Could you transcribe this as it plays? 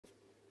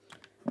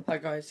Hi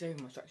guys,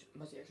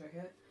 Muzzy Extra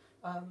here.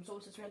 So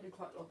since we had to do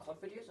quite a lot of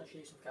COD videos, I should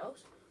do something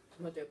else. So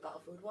I'm going to do a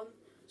Battlefield one.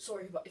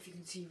 Sorry but if you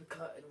can see the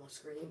curtain on my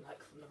screen,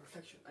 like from the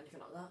reflection, anything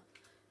like that.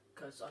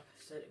 Because like I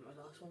said in my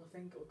last one I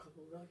think, or a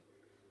couple ago,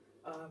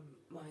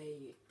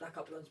 my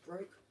backup lens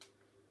broke.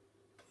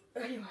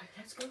 Anyway,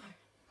 let's go.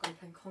 I'm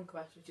playing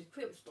Conquest, which is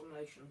pretty much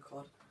domination on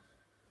COD.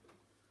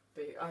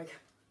 But like,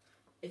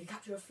 if you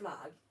capture a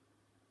flag,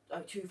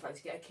 like 2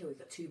 flags, you get a kill, you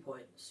get 2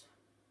 points.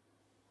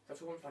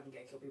 Capture 1 flag and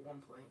get a kill, be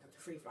 1 point.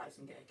 Capture 3 flags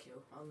and get a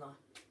kill. I don't know.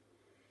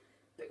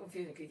 Bit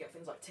confusing because you get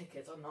things like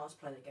tickets. I don't know, I was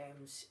playing the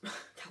games,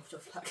 capture a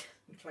flag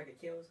and try to get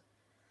kills.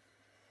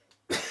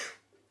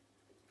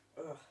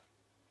 Ugh.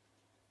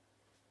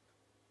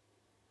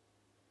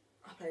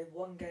 I played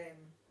 1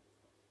 game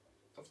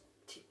of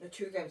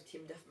 2 games of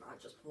Team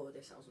Deathmatch just before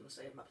this. I was on the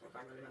same map, like I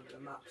can't remember the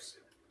maps.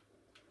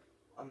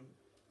 I'm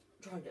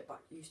trying to get back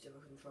used to the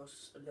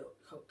controls a little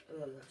different.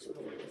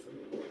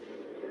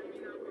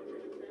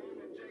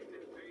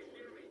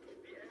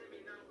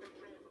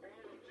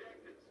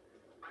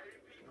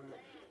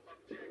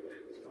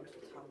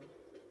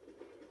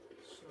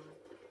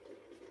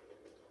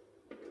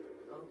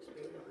 Oh, it's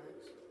B, not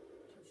X.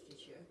 Touch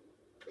GTO.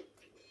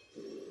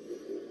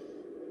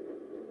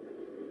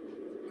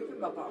 Good thing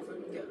about Battlefield,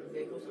 you can get the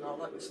vehicles, and I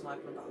like the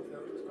sniper on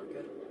Battlefield, it's quite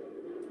good.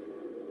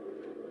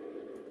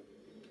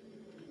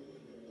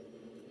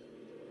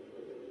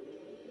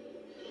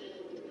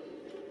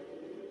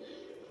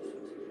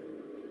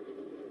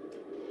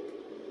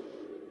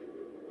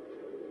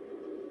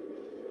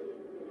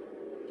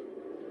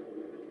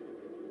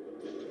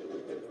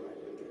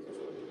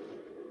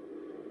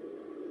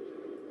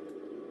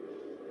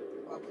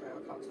 Okay, I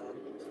can't tell.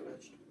 It's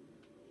glitched.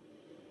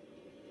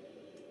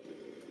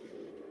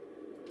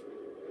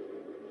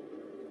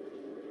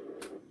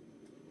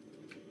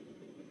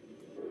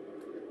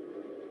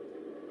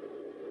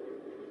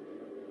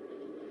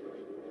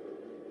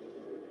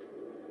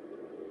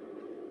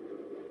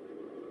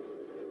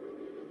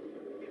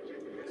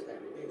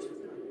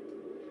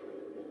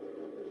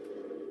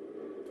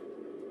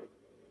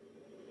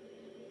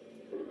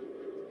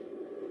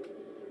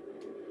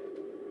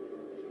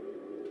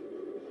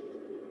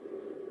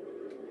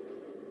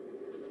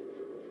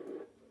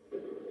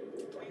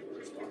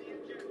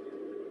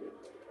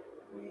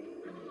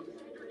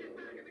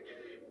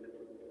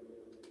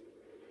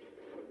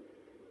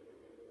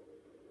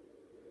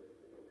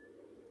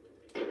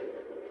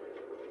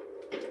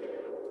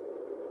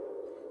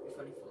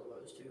 Funny for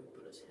those 2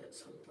 bullets hit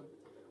something,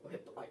 or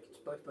hit like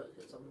both bullets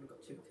hit someone and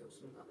got 2 kills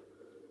from that.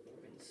 Would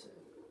have been sick.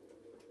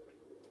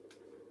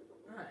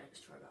 Alright, let's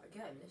try that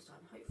again. This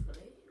time,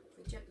 hopefully,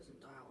 the jet doesn't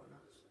die out on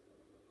us.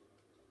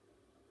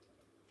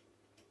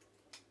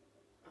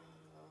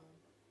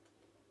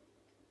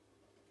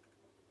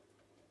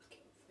 Let's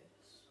get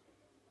this.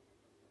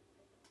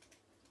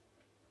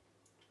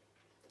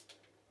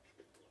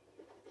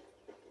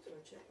 So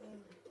I check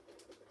them.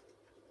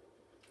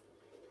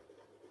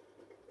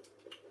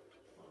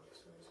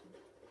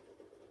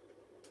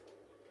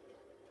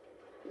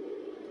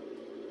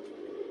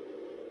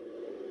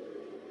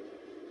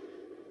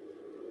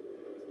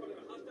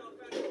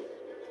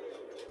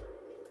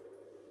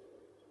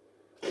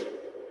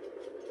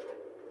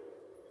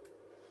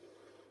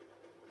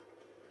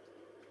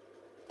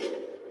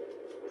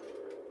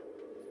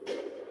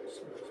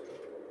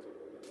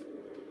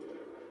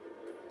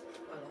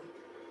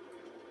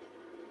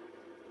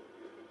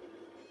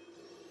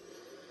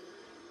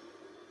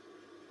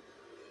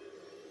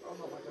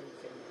 Oh my god, you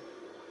kidding me?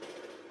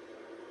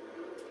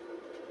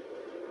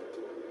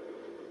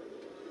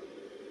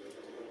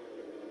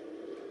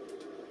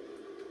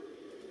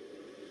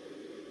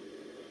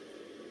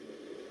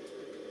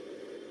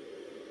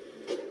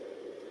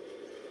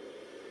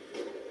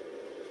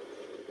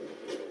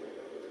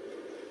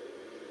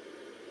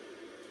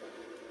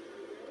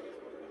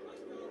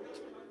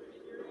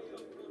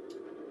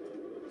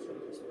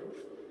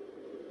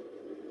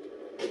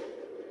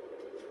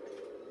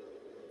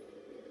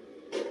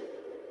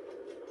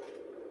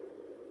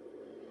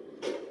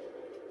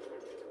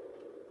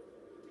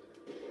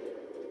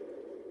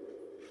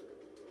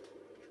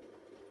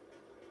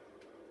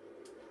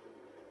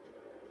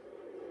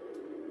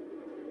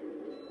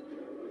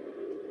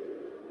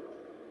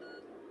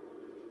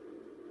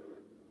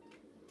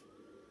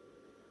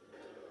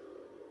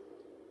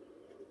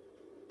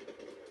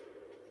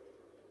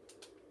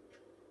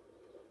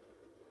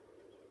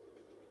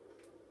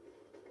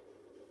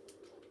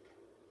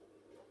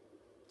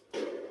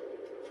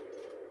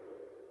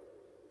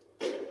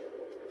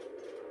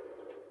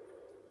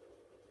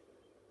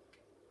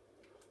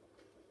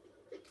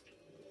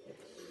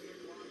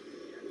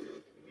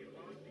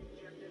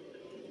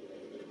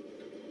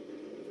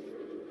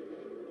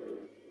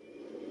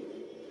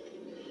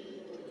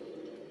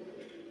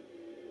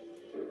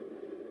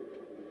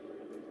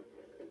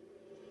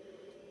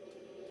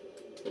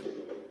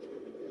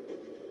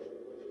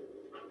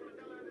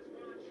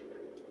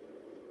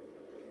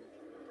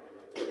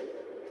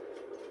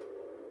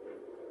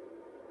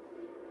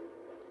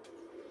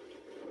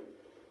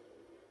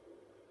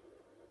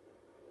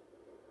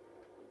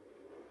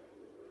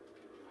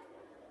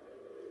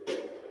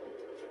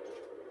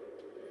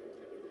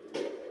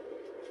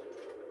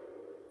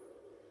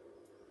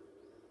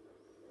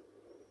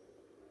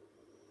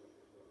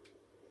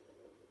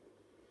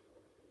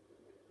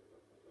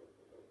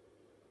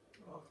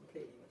 Oh, I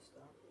completely missed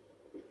that.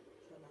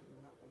 Try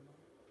landing that one there.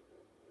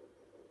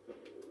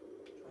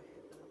 Try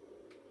hit that.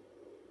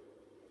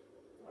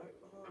 Oh,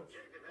 bollocks.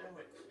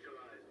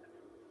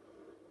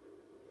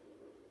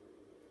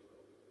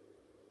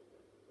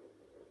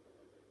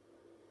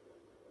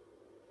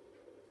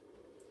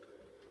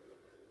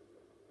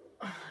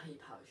 He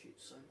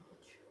parachutes so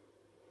much.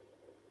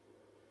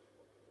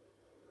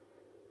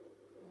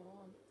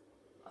 One.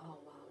 Oh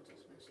wow, I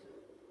just missed it.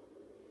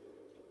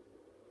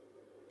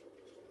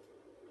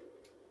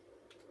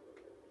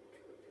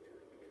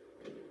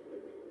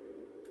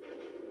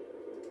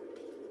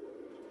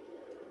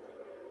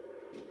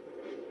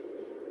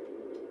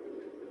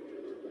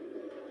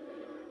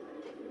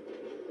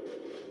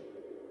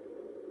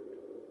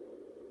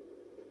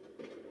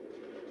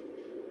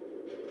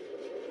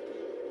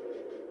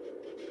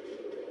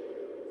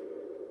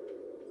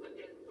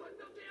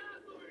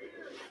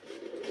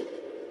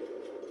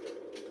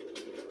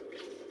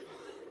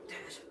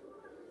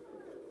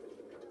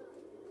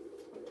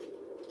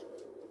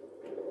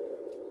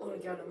 I want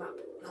to go on a map.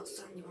 That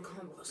sandy one, I can't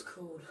remember what it's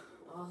called.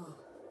 Oh.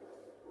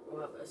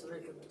 Well, it's a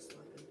really good one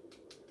sniping.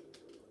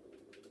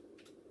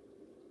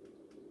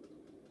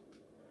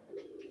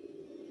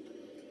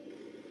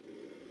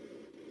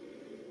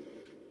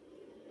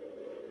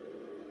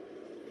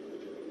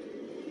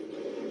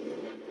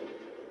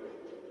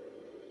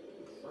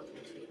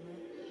 Fucking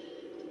teammate.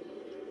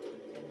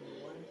 Getting in the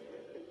way.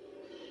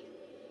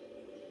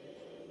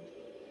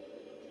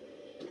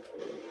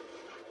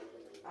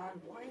 And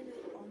why did it?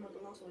 Oh my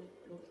god, last one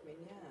launched me in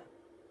the air.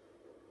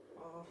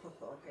 Oh,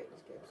 I hate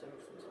this game so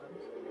much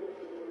sometimes.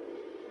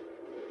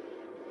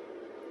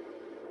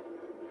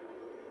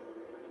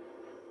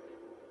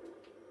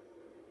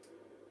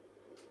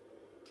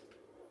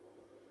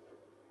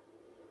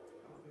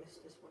 Oh, I missed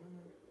this one,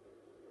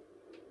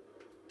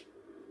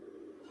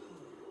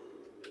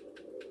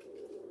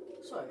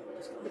 Sorry about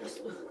this,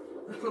 guys.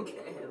 I'll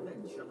get it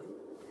eventually.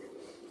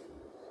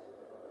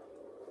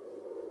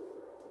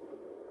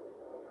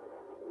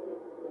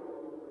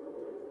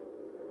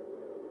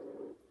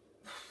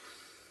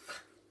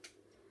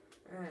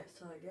 Alright,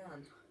 so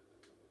again.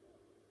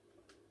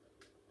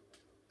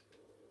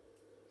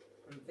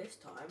 And this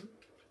time,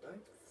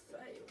 don't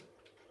fail.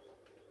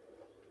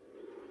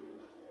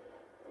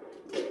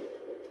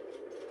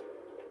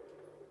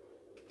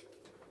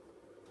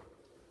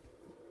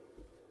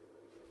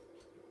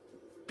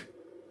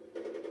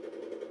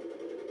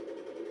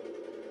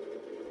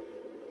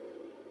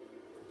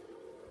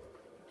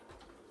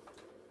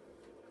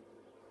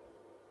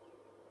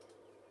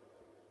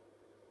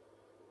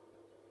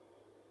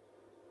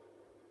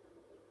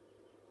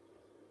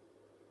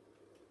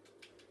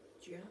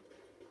 Yeah.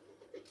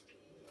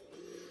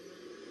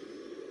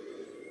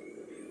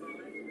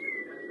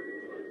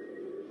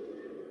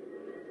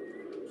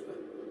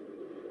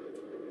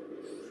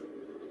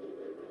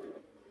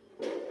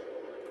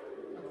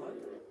 Hello?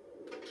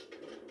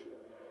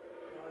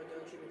 No,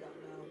 don't shoot me down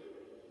now.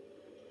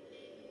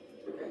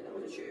 Okay, that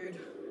was a shoot.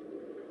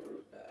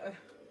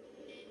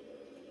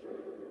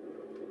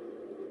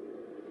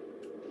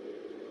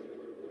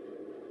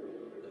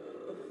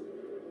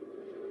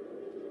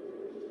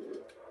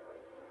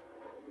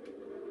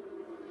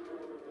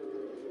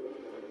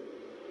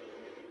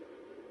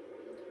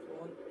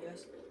 One, yes.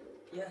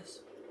 Yes.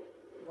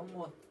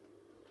 1-1.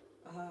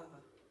 Ah.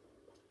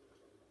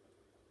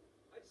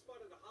 I just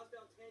spotted a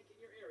hostile tank in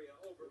your area.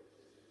 Over.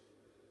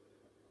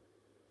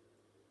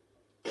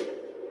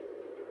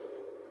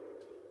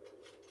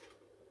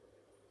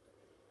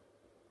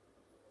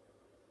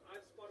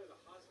 I've spotted a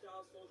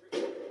hostile soldier.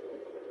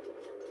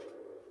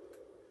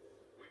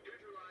 We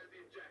neutralize the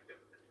objective.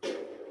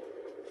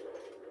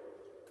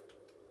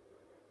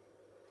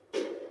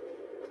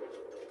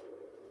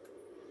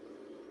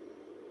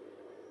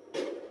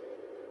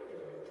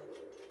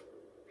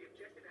 The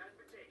objective has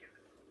been taken.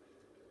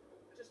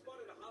 I just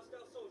spotted a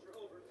hostile soldier.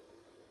 Over.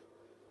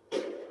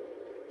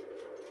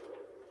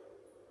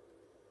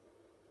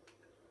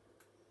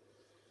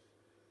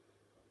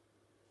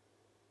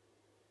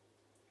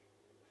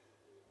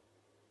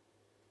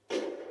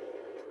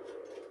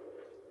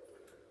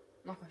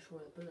 Not quite sure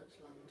where the bullets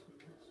land on this.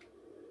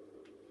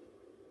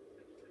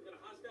 Got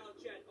a hostile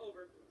jet.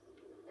 Over.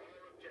 All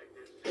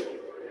objectives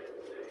secure and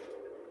safe.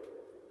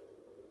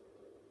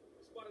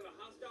 Spotted a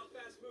hostile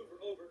fast mover.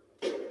 Over.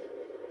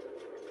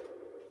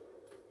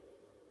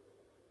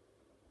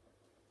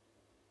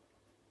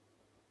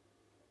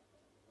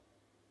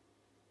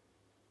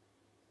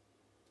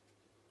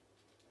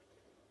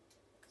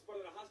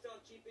 Spotted a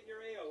hostile jeep in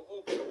your AO.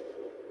 Over.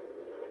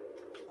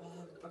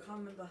 I can't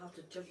remember how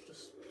to judge the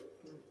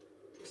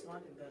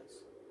sniping bits.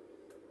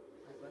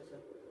 Like where to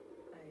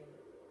aim.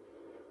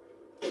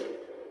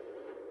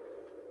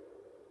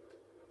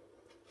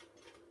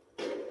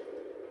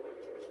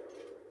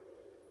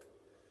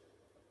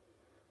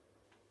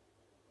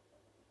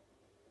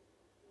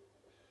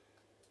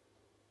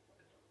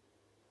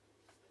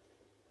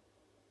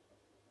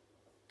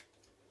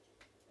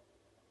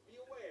 Be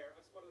aware,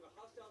 I've spotted a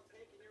hostile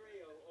tank in your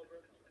AO. Over.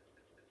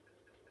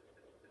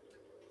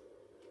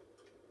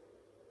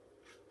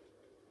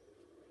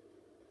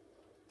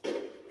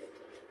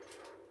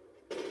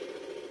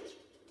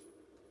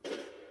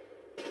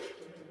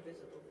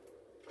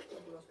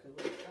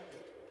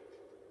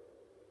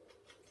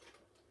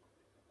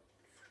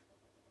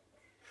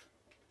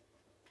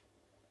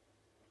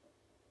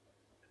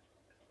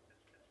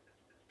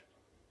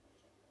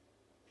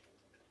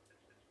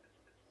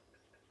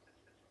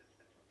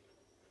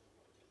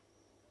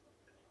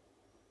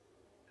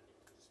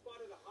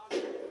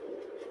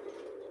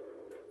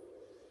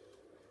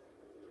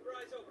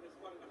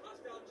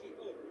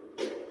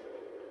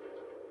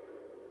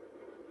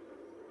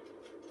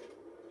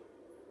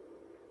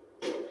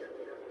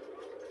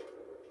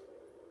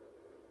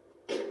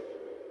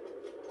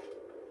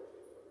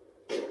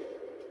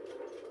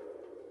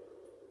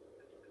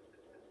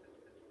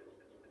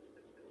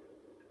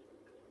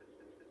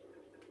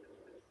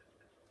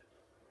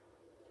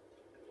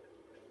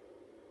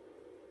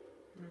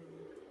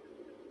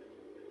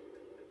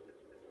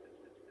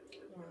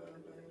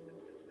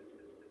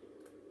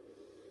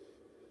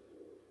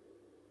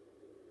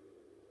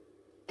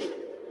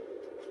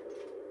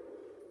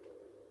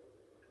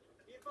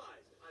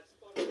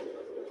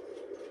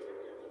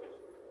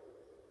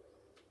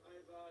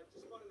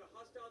 Just spotted a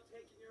hostile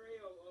tank in your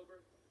AO, over.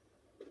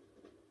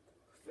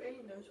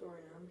 Faye knows where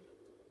I am.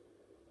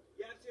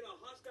 Yeah, I've seen a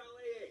hostile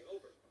AA,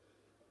 over.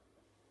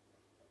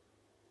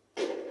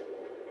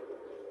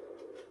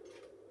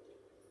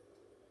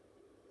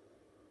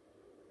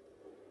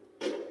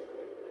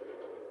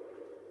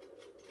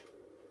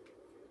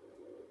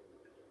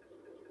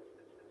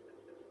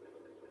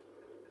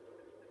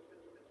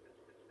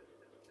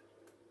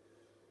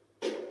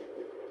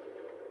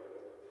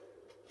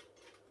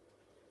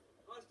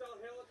 Hostile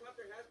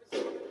helicopter has been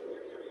spotted in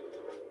your area,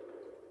 over.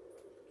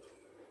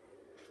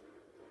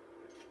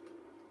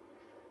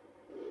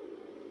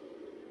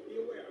 Be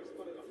aware, I've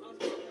spotted a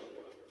hostile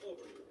helicopter,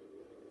 over.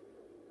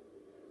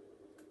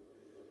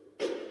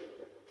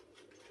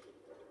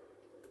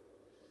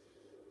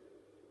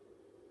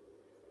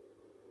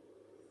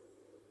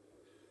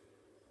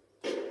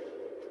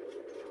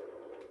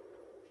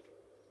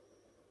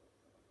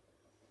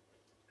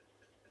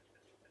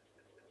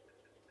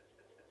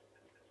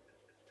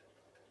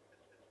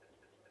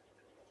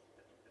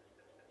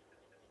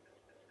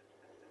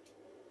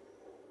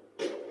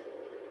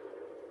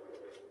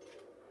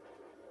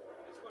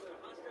 I spotted a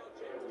hostile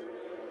jet in your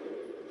AO.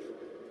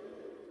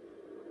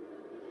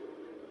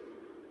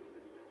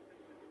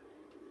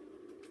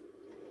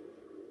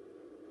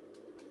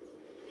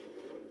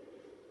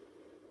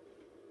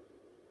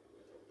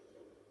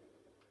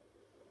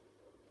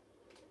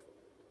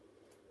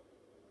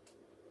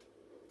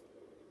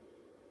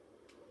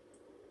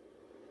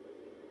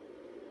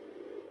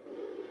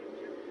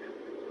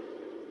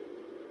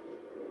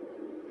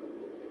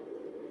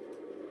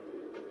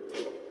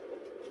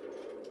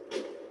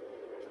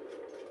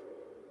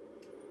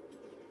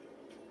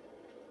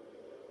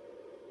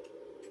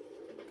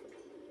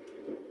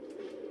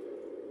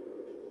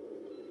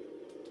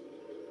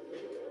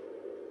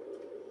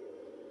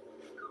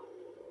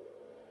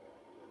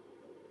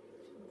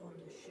 On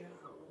the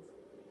shelf.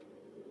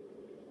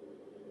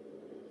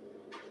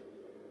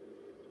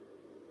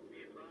 Be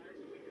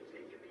advised, we have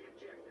taken the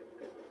objective.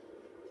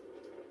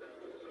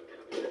 Look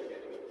out for that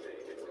enemy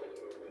tank. It's all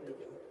moving. There you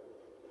go.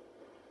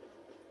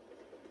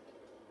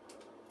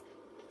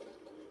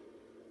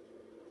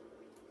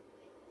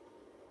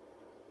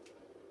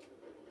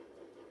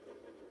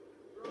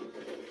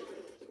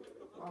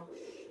 Oh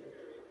shit.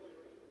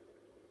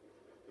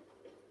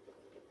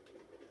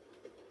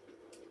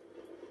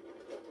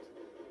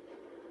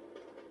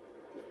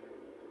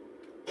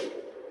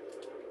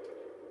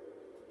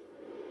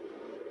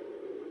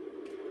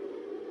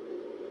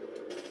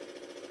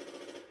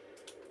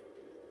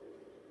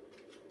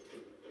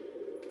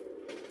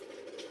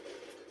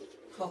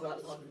 Oh,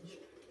 that lunge.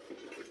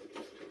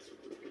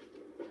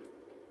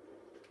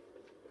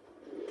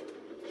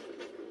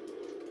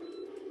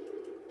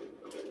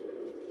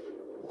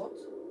 What?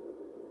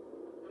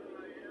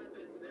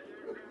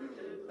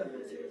 I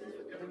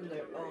didn't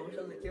know. Oh, I was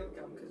on the kill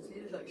cam because he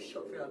just like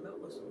shot through that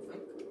metal or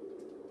something.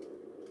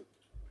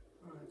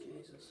 Oh,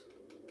 Jesus.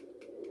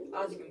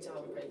 As you can tell,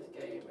 I'm playing this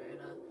game in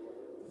a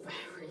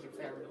very,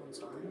 very long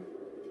time.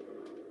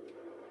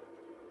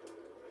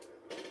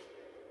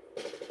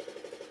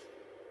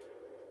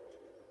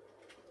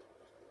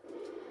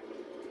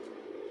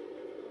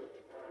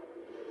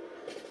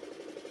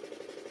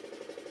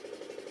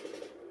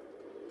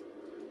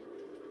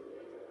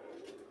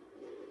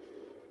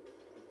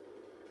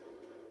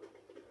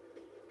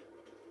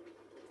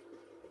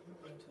 I'm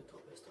going to the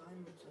top this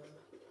time to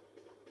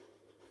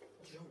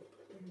jump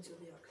into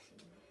the action.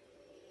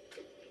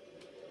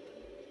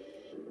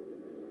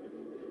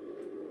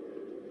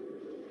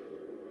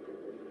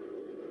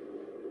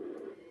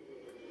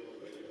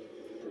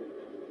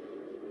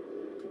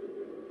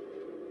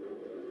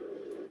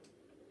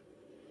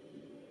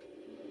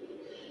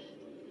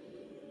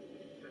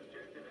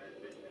 Objective has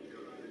been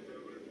neutralized,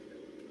 over.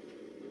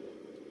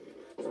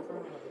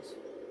 Surprise.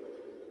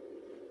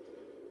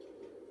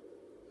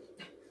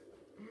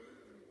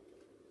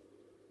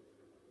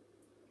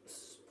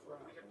 Surprise.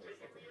 We have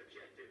taken the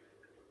objective.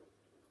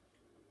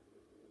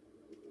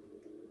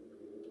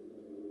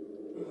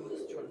 Oh,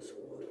 let's join the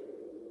squad.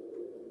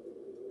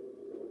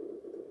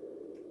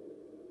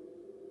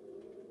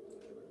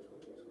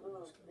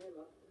 Oh,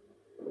 never.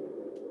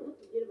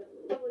 Forget about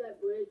over that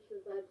bridge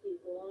since I see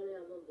fall on it,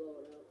 I'm gonna blow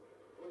it up.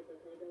 Once I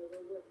think I was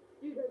over it.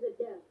 Dude, there's a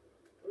death.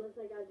 Unless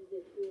that guy just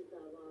did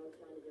suicide while I was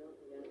trying to jump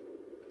again.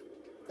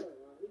 I don't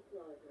know. He's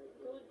probably like,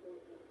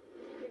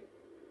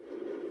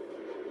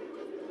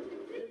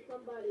 there's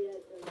somebody at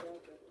the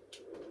jumping.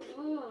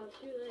 Oh,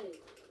 too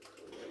late.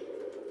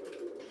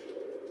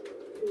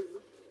 Dude,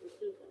 it's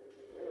suicide.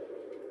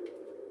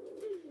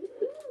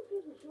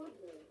 There's a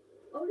shotgun.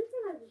 Oh, this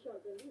guy has a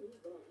shotgun. Dude,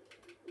 he's gone.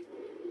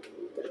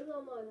 There's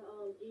on my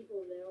Jeep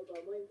over there,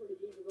 but I'm waiting for the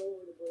Jeep to go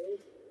over the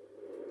bridge.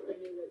 I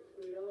didn't get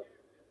screwed up.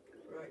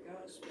 Right,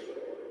 guys.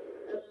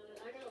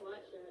 I gotta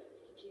watch that.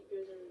 The Jeep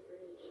goes over the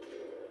bridge.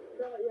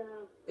 No,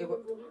 yeah. Hey,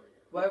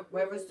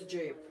 where is the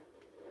Jeep?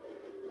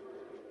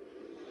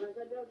 Where's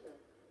that Delta?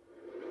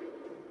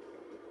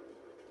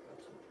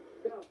 Gotcha.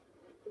 Go.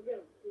 Go get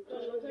him. He's Oh,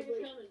 it looks like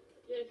it's coming.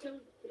 Yeah, it's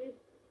coming. It is.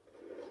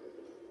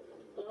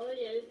 Oh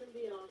yeah, this is gonna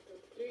be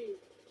awesome.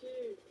 3,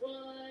 2, 1.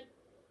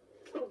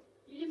 Oh,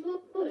 you didn't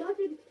blow Oh,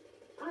 it.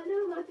 I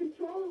know my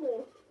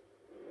controller.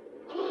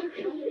 Oh,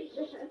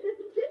 gosh.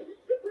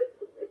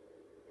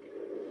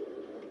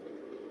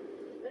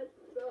 That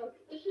sucks.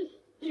 This is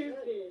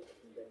stupid.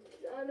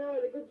 I know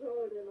the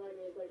controller didn't like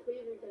me. It's like,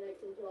 please reconnect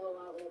controller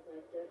while I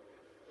pressed it.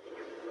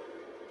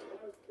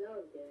 That was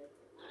good.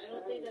 I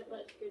don't think that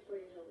butt's good for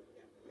your health.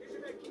 Here's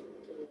your med kit.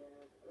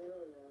 Yeah, I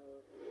don't know.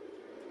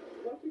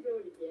 What should do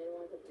it again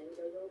once the pen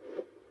goes off?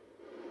 So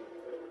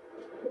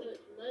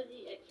it's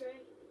Muzzy X-ray?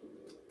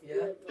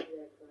 Yeah. It's not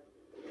the X-ray.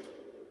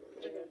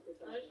 Okay.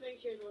 I'll just make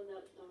sure the one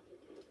that's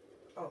talking.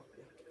 Oh,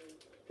 yeah.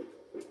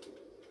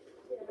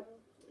 Yeah.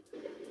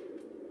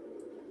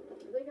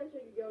 I think I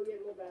should go get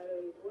more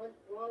batteries.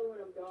 While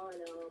when I'm gone,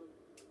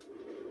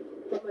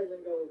 somebody's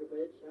gonna go over the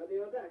bridge. I'll be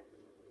right back.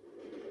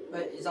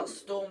 Wait, is that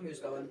Storm who's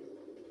going?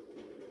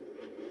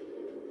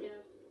 Yeah.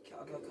 Okay,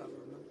 I'll go cover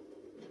him then.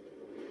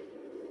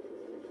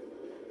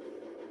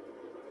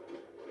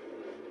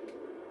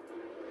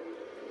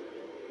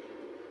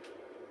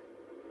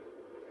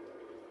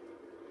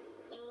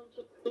 So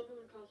we're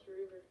coming across the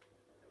river.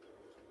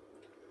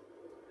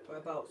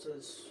 Whereabouts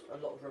is a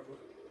lot of river.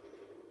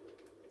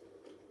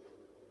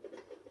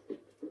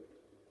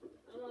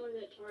 I'm always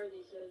at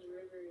Charlie says the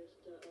river is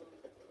to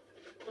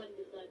fund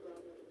this that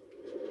Bravo.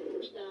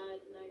 He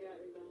died and I got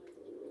revived.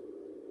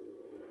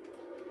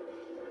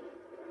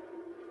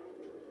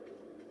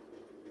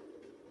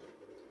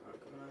 I'm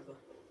coming over.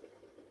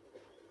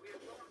 We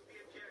have lost the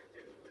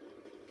objective.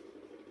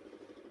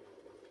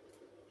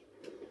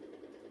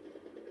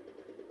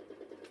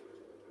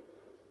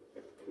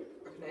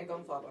 I can hear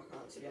gunfire, but I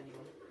can't see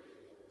anyone.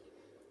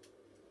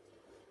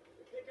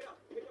 Pick it up.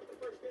 Pick up the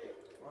first aid.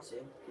 I see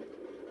him.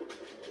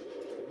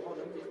 Oh,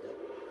 no, he's dead.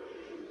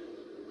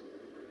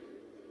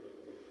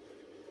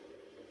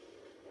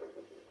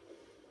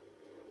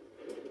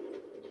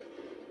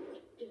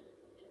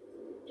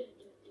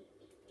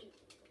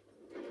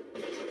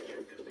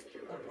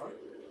 Alright.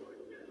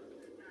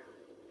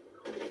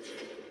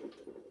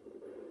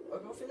 I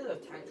think there's a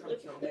tank trying to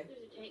kill me. There's a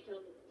tank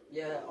coming.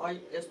 Yeah,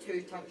 there's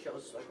 2 tank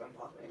shells like going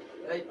past me.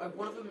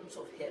 One of them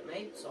sort of hit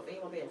me, so I think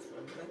he might be in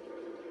front of me.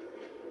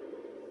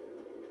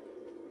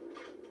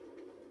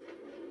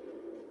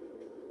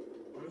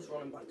 I'm just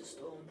running back to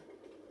Storm.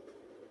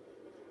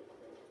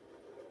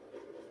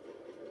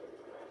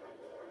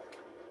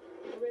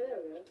 Okay, there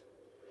we go.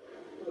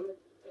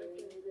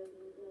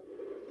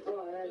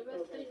 Oh, that's What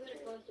about okay. things that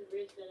across the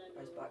bridge that I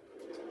know? He's back.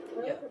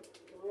 Oh, Yeah.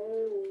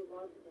 Oh,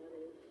 lots of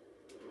damage.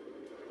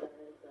 That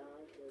is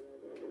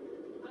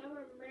awesome. I'm a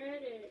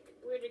medic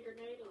with a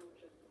grenade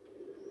launcher.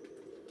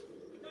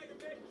 Got your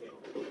med kit.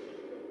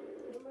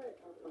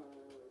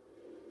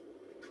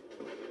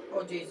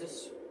 Oh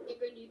Jesus. What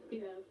gun do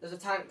you have? There's a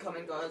tank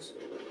coming, guys.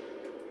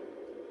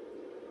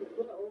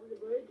 What, over the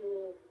bridge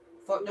or?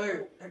 Fuck,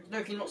 no.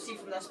 No, can you not see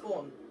from their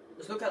spawn?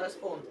 Just look at their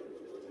spawn.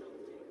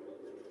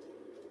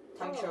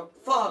 Tank Oh. shell.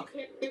 Fuck!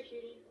 You can't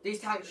shooting. These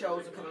tank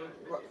shells are coming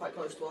quite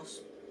close to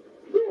us.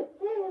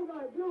 Oh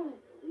my god!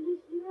 Did you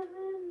see that,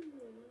 man?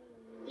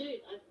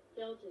 Dude, I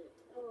felt it.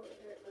 Oh, it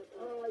hurt my butt.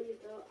 Oh, you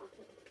fell.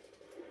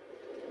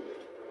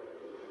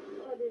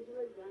 Oh, dude,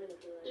 somebody's dying up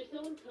there. There's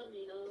someone coming.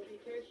 He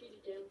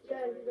parachuted down.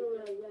 Yeah, he's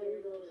over there. Yeah,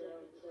 he's over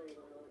there. There you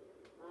go.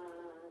 I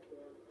see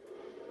him.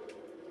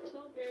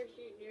 Someone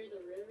parachute near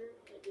the river,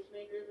 like this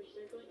main river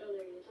circling. Oh,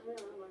 there he is. I'm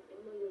gonna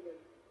go get.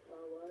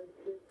 What?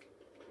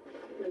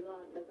 I'm Oh,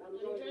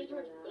 going you're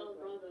trying to towards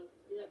Bravo. Bravo.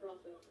 He's at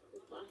Bravo.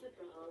 I said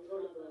Bravo. I'm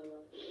going to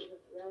Bravo.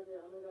 That's it.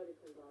 I'm gonna go to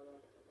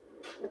Bravo.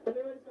 Tell me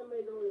when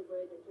somebody's over the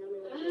bridge and tell me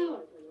when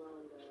Ow! somebody's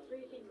around.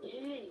 Freaking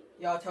dang.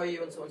 Yeah, I'll tell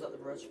you when someone's at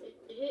the bridge. It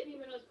hit me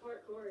when I was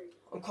parkouring.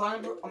 I'm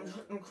trying to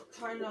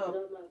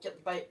get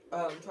the bait,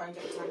 try and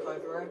get the tank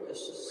over it.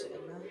 It's just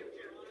sitting there.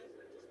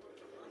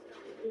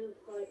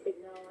 Just like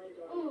now I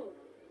go. Oh!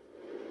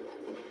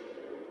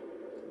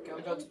 Okay,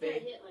 I'm going to got B.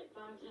 hit like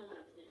 5 times now.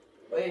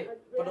 Wait,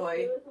 by the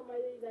way, There was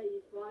somebody that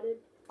you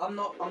spotted. I'm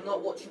not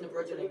watching the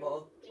bridge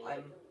anymore.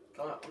 I'm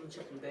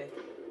checking B.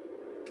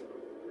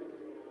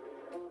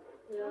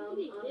 Yeah, How did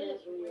he I'm hit at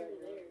us from B over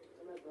right now. there?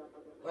 I'm at Bravo.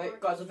 Wait,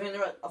 guys, I think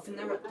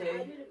they're at D.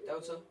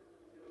 Delta.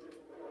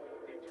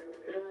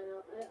 Yeah, I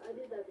know. I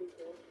did that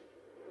before.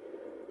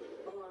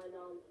 Oh, I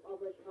know. I'll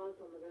play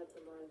console. I got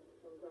some map.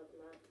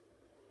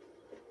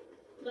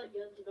 My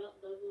gun's about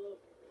to double up.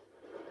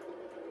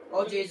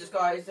 Oh Jesus,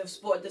 guys, they've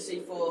spotted the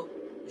C4.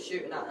 They're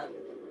shooting at it.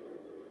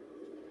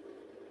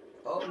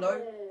 Oh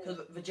no, because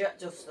the jet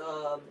just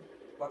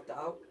wiped it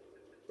out.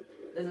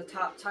 There's a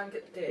tank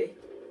at D. It's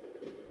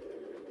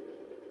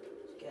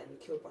getting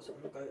killed by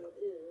someone.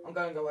 I'm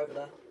going to go over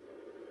there.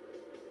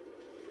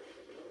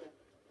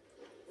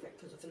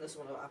 Because I think there's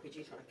someone with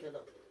RPG trying to kill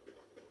it.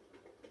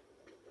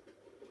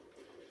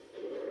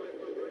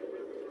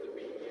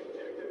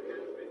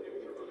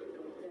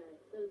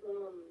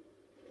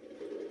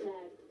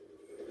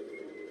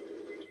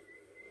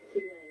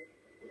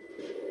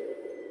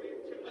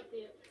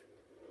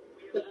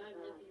 But I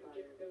have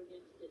nothing to go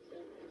against it,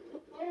 so.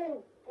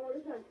 Oh,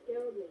 this guy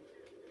scared me.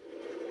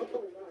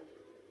 Oh gosh.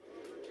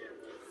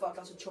 fuck,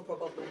 that's a chopper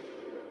above me.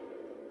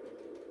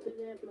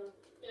 Banana.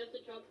 That's the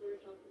chopper we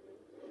were talking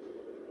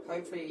about.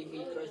 Hopefully he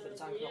goes for the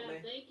tank, yeah, not me.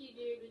 thank you,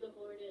 dude, with the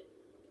Hornet.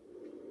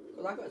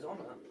 Because that guy's on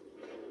it.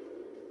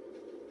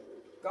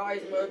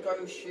 Guys, we'll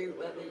go shoot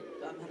where the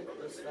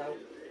helicopters fell.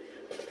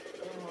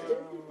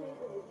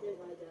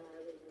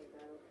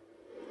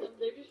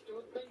 They're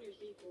destroying your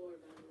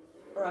C4,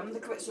 man. Alright, I'm gonna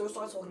commit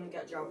suicide so I can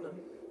get javelin.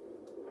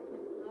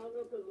 I'll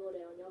go put more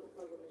down. Y'all can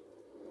cover me.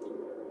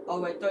 Oh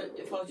wait, don't,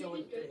 if I was You your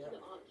just go yeah. to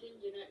the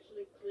options and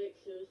actually click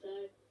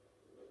suicide.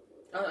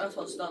 Oh, that's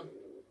what's done.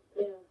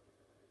 Yeah.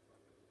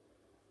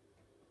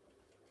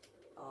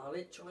 Oh,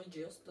 literally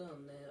just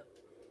done it.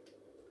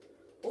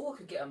 Oh, I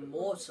could get a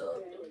mortar.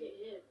 Don't get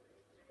hit.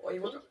 Or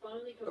you want, Once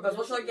finally comes because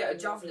what out, should I get, a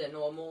javelin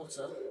or a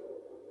mortar?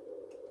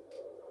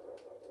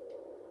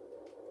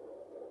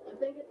 I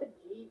think it's a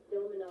Jeep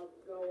dumb enough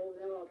to go over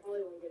there. I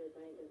probably won't get a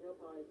tank because he'll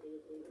probably see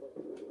the people.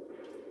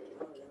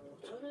 I don't know.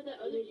 I don't know that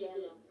I other need dude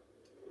did. ammo.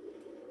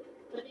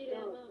 I need No,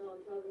 ammo. no,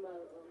 I'm talking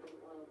about,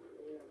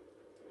 yeah.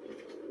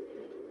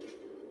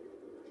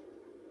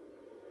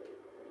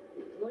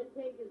 One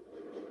tank is,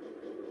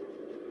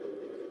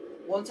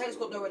 One tank's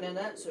got no one in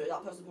it, so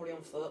that person's probably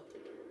on foot.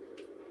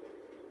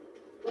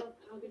 well,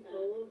 how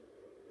control.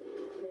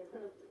 Yeah.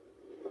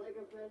 Like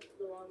I pressed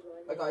the wrong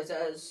button. But guys,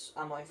 there's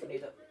ammo if you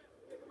need it.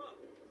 Pick him up.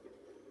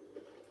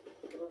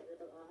 Well,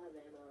 I have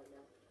ammo right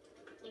now.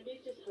 My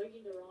dude's just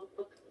hugging the wrong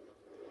fuck.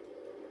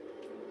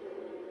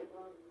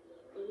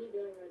 What are you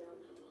doing right now?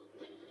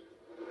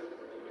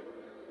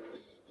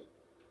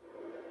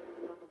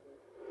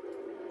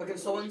 But can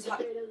someone Hey,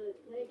 there's a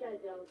tank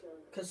at Delta.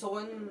 can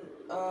someone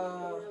I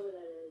don't know what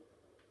that is.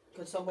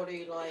 can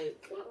somebody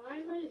like Why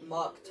am I?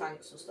 mark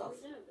tanks and stuff?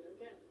 No, but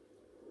okay.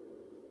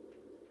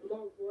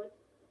 Mark what?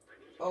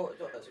 Oh, I've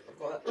got it.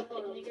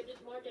 I think I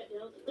just marked at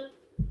Delta.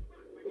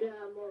 Yeah,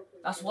 Mark.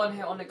 That's one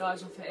hit on it,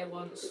 guys. I've hit it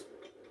once.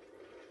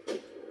 Go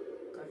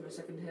for a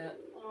second hit.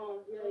 Oh,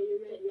 yeah, you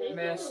They yeah.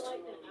 Missed.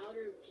 like the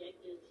outer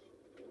objectives.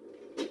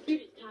 Dude,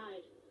 it's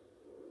tied.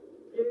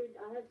 Dude,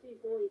 I have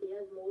C40. He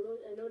has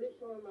mortars. I know they're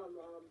showing my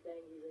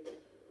thingies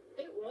again.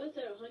 It was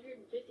at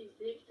 156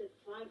 to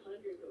 500,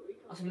 but we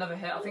That's another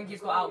hit. I think he's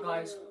got out,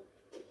 guys.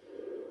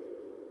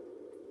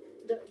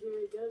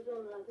 Dude, there's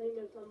one. I think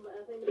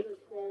there's a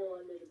troll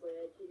under the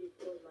bridge. He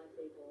destroyed my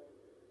people.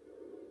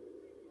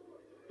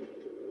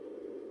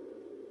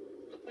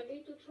 I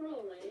need to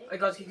troll, eh? Hey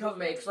guys, can you cover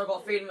me? Because I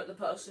got a feeling that the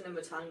person in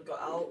the tank got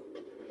out.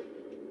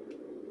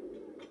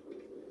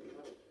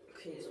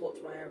 Okay, just watch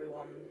my area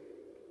while I'm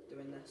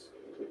doing this.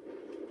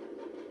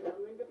 I'm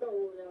gonna go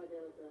over there with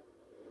Delta.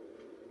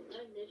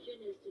 My mission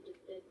is to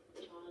defend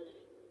Charlie.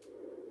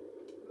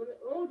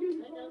 Oh,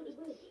 dude, he's I know on the this.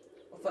 bridge.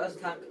 I thought there's a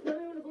tank. No,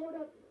 no, no, blow it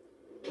up.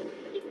 I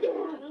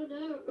don't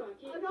know, bro. I I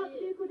can't got see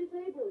it. vehicle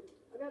disabled.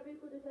 I got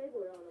vehicle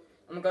disabled on him.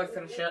 I'm gonna go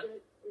finish it.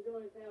 We're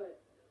going to tail it.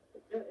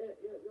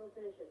 You'll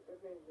finish it.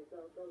 You'll finish it.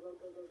 Go, go, go,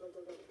 go, go, go,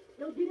 go, go.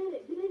 No, get in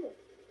it. Get in it.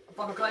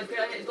 Fuck, I can't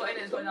get in it. It's got in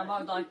it. It's got in it. I'm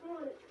about to die.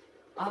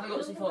 I haven't got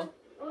C4.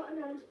 Oh, I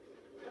got him.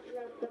 I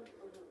got him.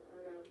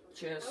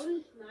 Cheers. I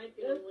was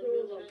sniping him when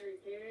he was trying to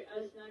repair it. I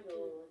was sniping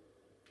him.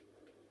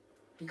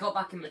 He got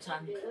back in the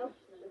tank. Yeah,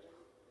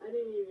 I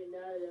didn't even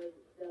know there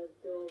was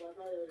two of them. I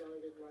thought there was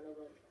only just one of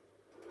them.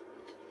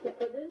 Yeah,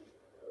 but this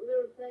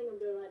little thing I'm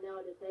doing right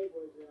now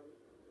disables them.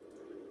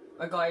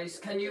 Hey guys,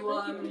 can you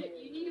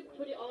You need to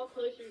put it all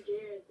closer to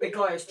Jared. Hey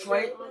guys,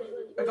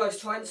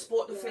 try and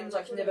spot the things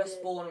I can never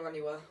spawn or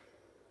anywhere.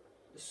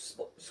 Just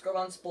go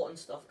around spotting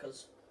stuff,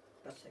 cause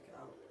let's take it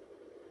out.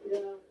 Yeah,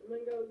 I'm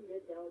gonna go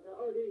get Delta.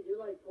 Oh, dude, you're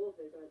like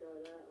perfect right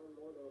there. That on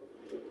Mordor.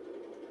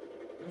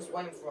 I'm just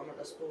waiting for him at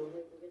the spawn.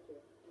 We can get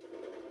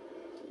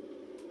you.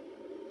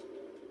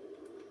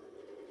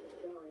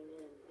 Going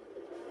in.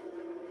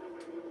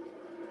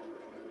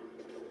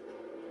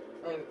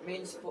 Oh, me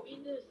and spot. Me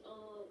and this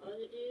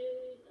other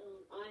dude,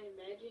 I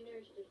imagine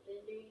there's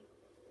defending.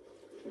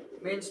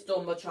 Me and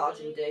Storm are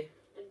charging D.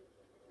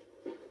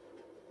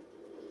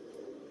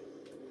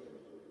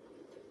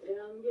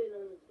 Yeah, I'm getting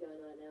on this gun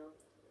right now.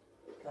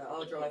 Okay,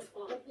 I'll drive.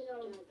 Actually,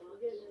 no, I'm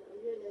getting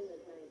in the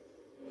tank.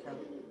 Okay.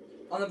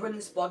 I'm gonna bring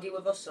this buggy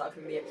with us so I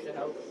can be extra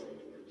help.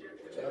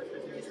 So I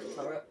can use the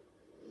turret.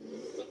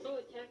 Oh,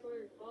 attack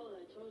order fallen.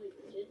 I totally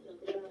did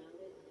something about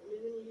it.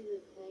 You're gonna use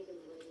this tank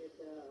and bring it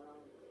to,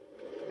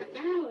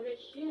 Ow, that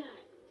shot.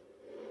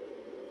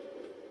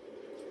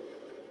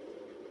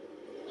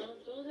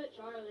 Someone's at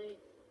Charlie.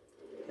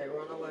 Okay,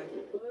 we're on our way.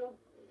 well,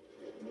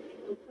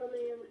 I'm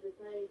coming in with the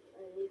tank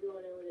and he's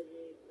going in with a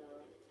Jeep, so.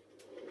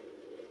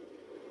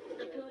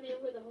 I'm coming in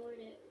with a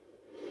Hornet.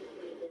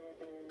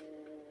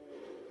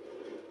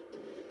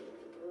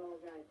 Oh,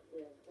 guys,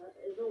 yeah.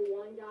 Is there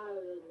one guy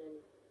or there's many?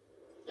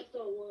 I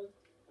saw one.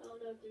 I don't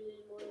know if there's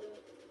any more though.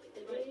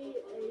 They might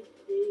fall.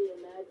 HD,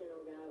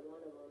 Imaginal guy,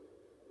 one of them.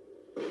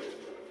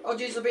 Oh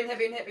jeez, I've been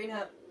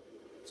hit.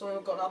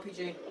 Someone got an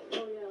RPG.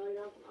 Oh yeah, like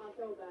I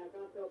fell back.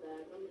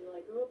 I'm just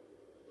like, oh.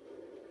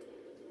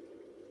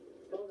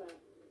 Go back.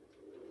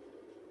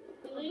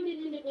 I landed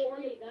in a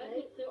tree. That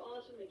is so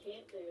awesome to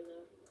camp there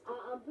though.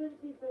 I'm putting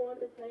C4 on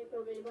the tank,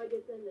 so if anybody somebody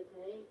gets in the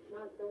tank,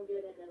 not don't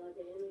get in there, like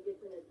an enemy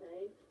gets in the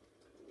tank.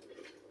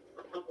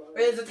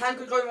 There's a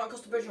tanker going right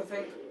across the bridge, I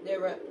think,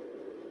 near it.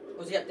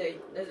 Or is he at D?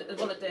 There's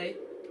one at D.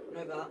 I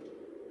know that.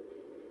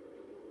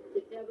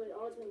 Yeah, but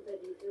all tanks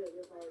at D too.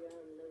 You're probably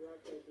gonna the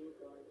rest at D,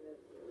 so I guess.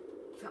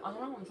 I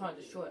don't know what I'm trying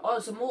to destroy. Oh,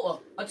 it's a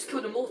mortar. I just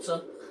killed a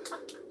mortar.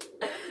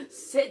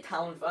 Sit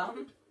down,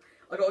 fam.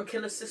 I got a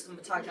killer system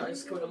attack and I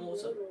just killed a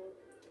mortar.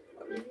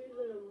 You're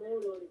using a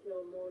mortar to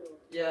kill a mortar.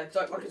 Yeah,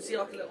 cause I could see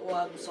like a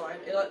little sign.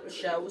 It like the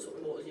shells, what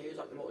the mortars use,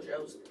 like the mortar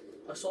shells.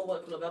 I saw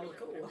one called a bell,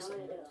 like, oh, that's a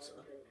mortar.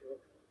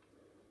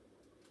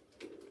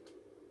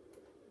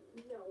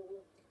 No.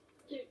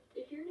 Dude,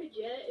 if you're in a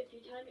jet, if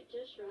you time it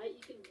just right,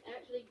 you can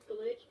actually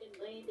glitch and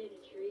land in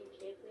a tree and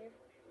camp there.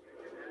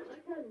 I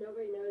kind of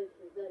nobody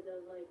notices that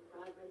there's like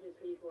 500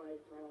 people I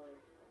saw.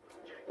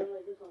 Or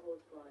like just a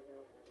whole squad, yo.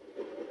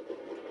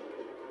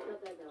 Not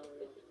that bad,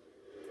 though.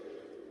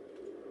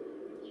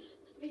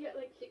 We got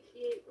like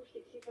 68 or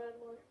 65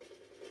 more.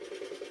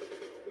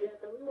 Yeah,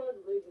 but we was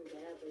losing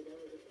badly, then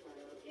we just tied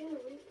up. Yeah,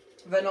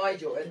 Then I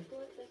joined.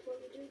 that's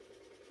what we do.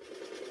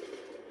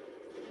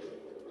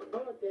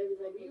 Oh, baby,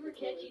 like You were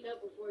catching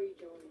up before you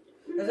joined.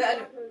 There's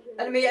an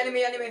enemy.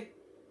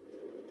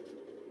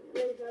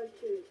 There you go,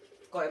 shoot.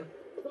 Got him.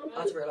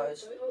 I just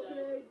realised.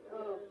 Okay.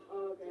 Oh,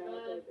 okay. I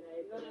was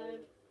open.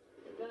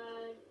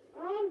 Bye.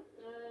 Oh,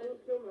 I will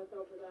kill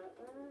myself for that.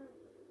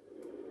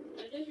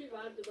 I just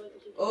revived a bunch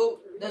of people. Oh,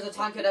 there's a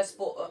tanker there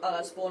spawn.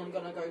 I'm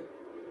gonna go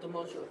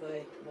demolish it with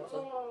a mortar.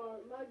 Oh,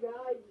 my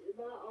God,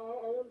 our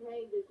own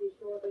tank just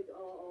destroyed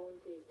our own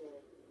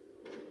people.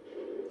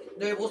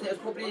 No, it wasn't. It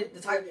was probably the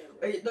tank.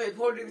 No, it was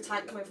probably the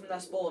tank coming from their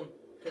spawn.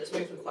 But it's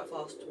moving quite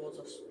fast towards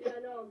us. Yeah,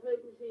 no, I'm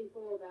putting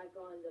C4 back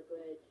on the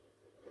bridge.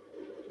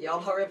 Yeah, I'll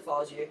hurry up if I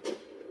was you. I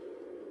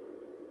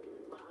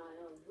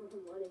know.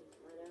 Money.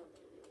 I know.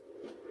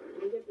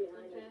 You get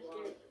behind that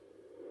block.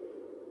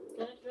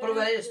 By the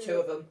way, there's two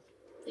of them.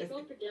 They're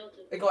going for Delta.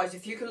 Hey guys,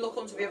 if you can look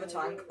onto the other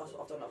tank,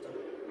 I've done.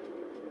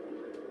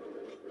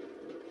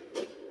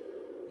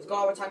 He's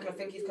got our tank and I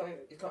think he's coming.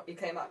 He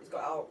came out. He's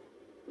got out.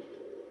 I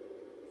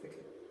think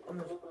I'm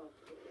not.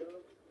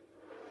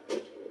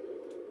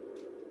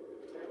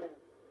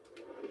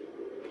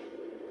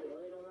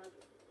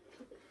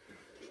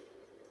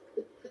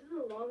 This is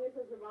the longest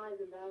I survived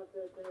in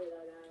Battlefield 3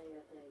 that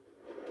I think.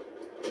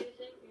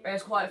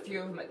 There's quite a few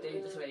of them at D,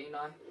 just to let you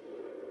know.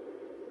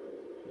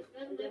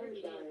 I've never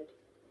camped.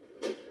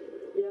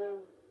 Yeah.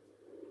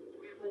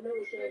 I know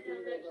it's I've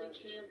camping,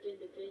 actually camped and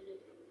defended.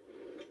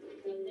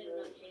 And then I'm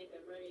not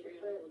camping, I'm running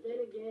around. but then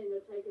again,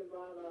 they're taking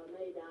Bravo,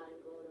 may die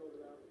and going over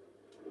there.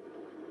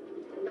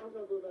 And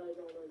also Blueberry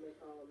don't live in this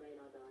hall, may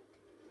not die.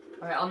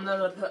 Alright, I'm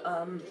gonna put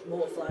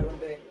mortar flare on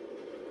B.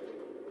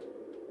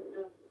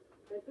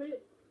 I put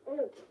it. Oh,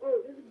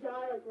 there's a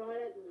guy like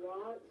right at the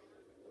rocks.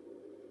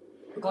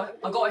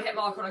 I got a hit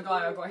mark on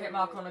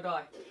a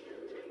guy.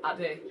 At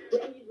B.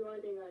 Yeah, he's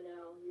running right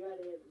now. You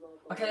gotta hit the ball.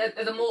 Okay,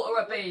 there's a mortar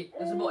at B.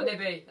 There's a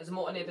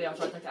mortar near B. I'll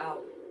try to take it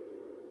out.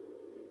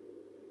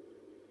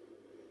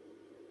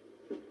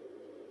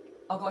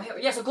 I got hit.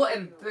 Yes, I got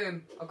him.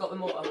 Boom. I got the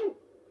mortar.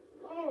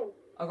 Oh,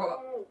 I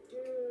got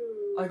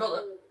dude. I got the-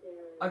 that was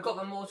scary.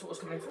 the mortar was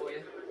coming for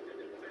you.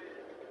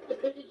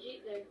 Put the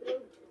Jeep there.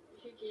 You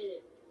should get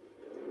it.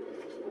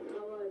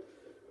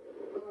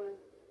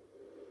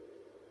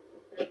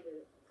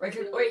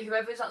 Wait,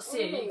 whoever's at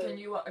C, can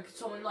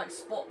someone like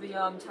spot the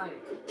tank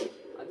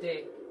at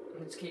D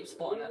and just keep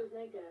spotting it?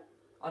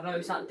 I know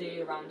he's at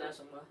D around there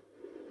somewhere.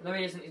 No,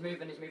 he isn't. He's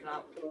moving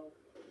out.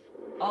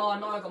 Oh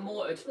no, I got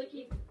mortared.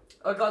 Clicky.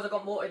 Oh guys, I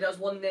got mortared. There's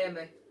one near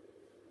me,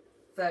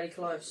 fairly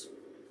close.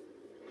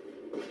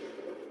 I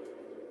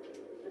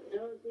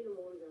don't see the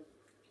mortar.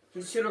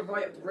 He's to the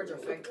right of the bridge, I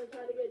think. I'm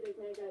trying to get the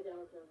tank guy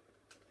down, so.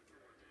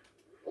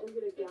 I'm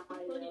gonna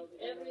die. When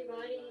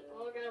everybody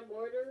all got a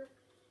mortar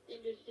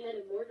and just had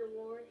a mortar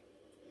war.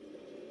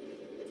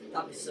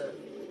 That'd be sick.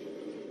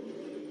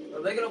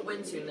 But we're gonna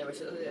win soon, though,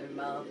 so it doesn't even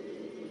matter.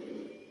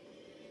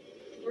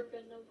 We're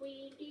gonna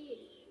win this.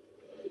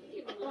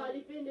 Oh, I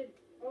defended.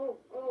 Oh,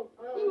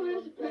 Ooh,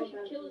 there's a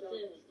pressure kill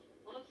assist.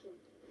 Awesome.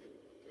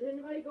 Is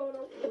anybody going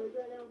up the bridge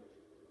right now?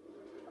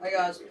 Hi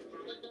guys.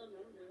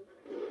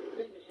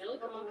 There's a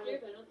helicopter,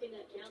 but I don't think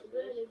that counts.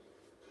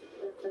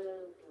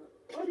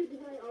 Oh, did you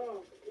find?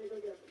 Oh, there you go.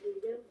 Did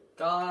you get him?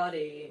 Got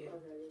it.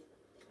 Okay.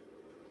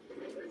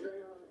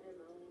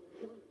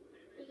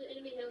 There's an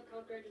enemy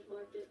helicopter, I just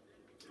marked it.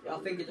 Yeah, I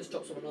think it just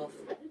dropped someone off.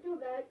 I just go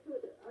back to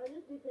it. I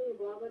just be saying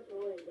Bravo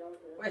trolling Delta.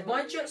 Wait, is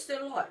my jet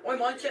still alive? Wait,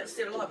 my jet's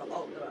still alive.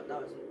 Oh,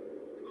 no, it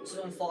isn't. This is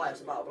on fire,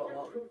 it's about a block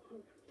mark.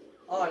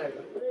 Oh, there we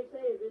go. What they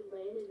say, if it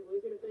landed,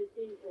 we're gonna put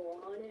C4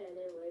 on it and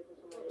then wait for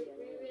somebody to get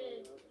We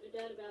win. No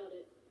doubt about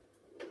it.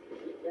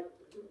 Yep.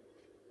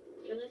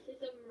 Unless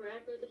there's some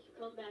miraculous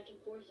comeback in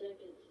 4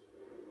 seconds.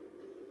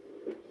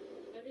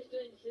 I'm just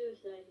doing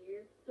suicide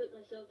here. Put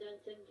myself down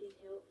 17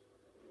 health.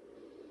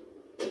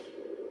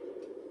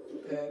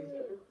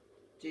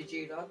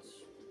 GG,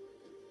 lads.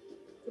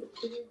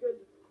 You're good.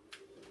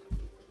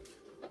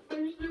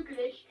 I'm just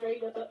looking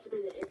straight up for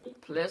the empty.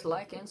 Please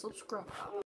like and subscribe.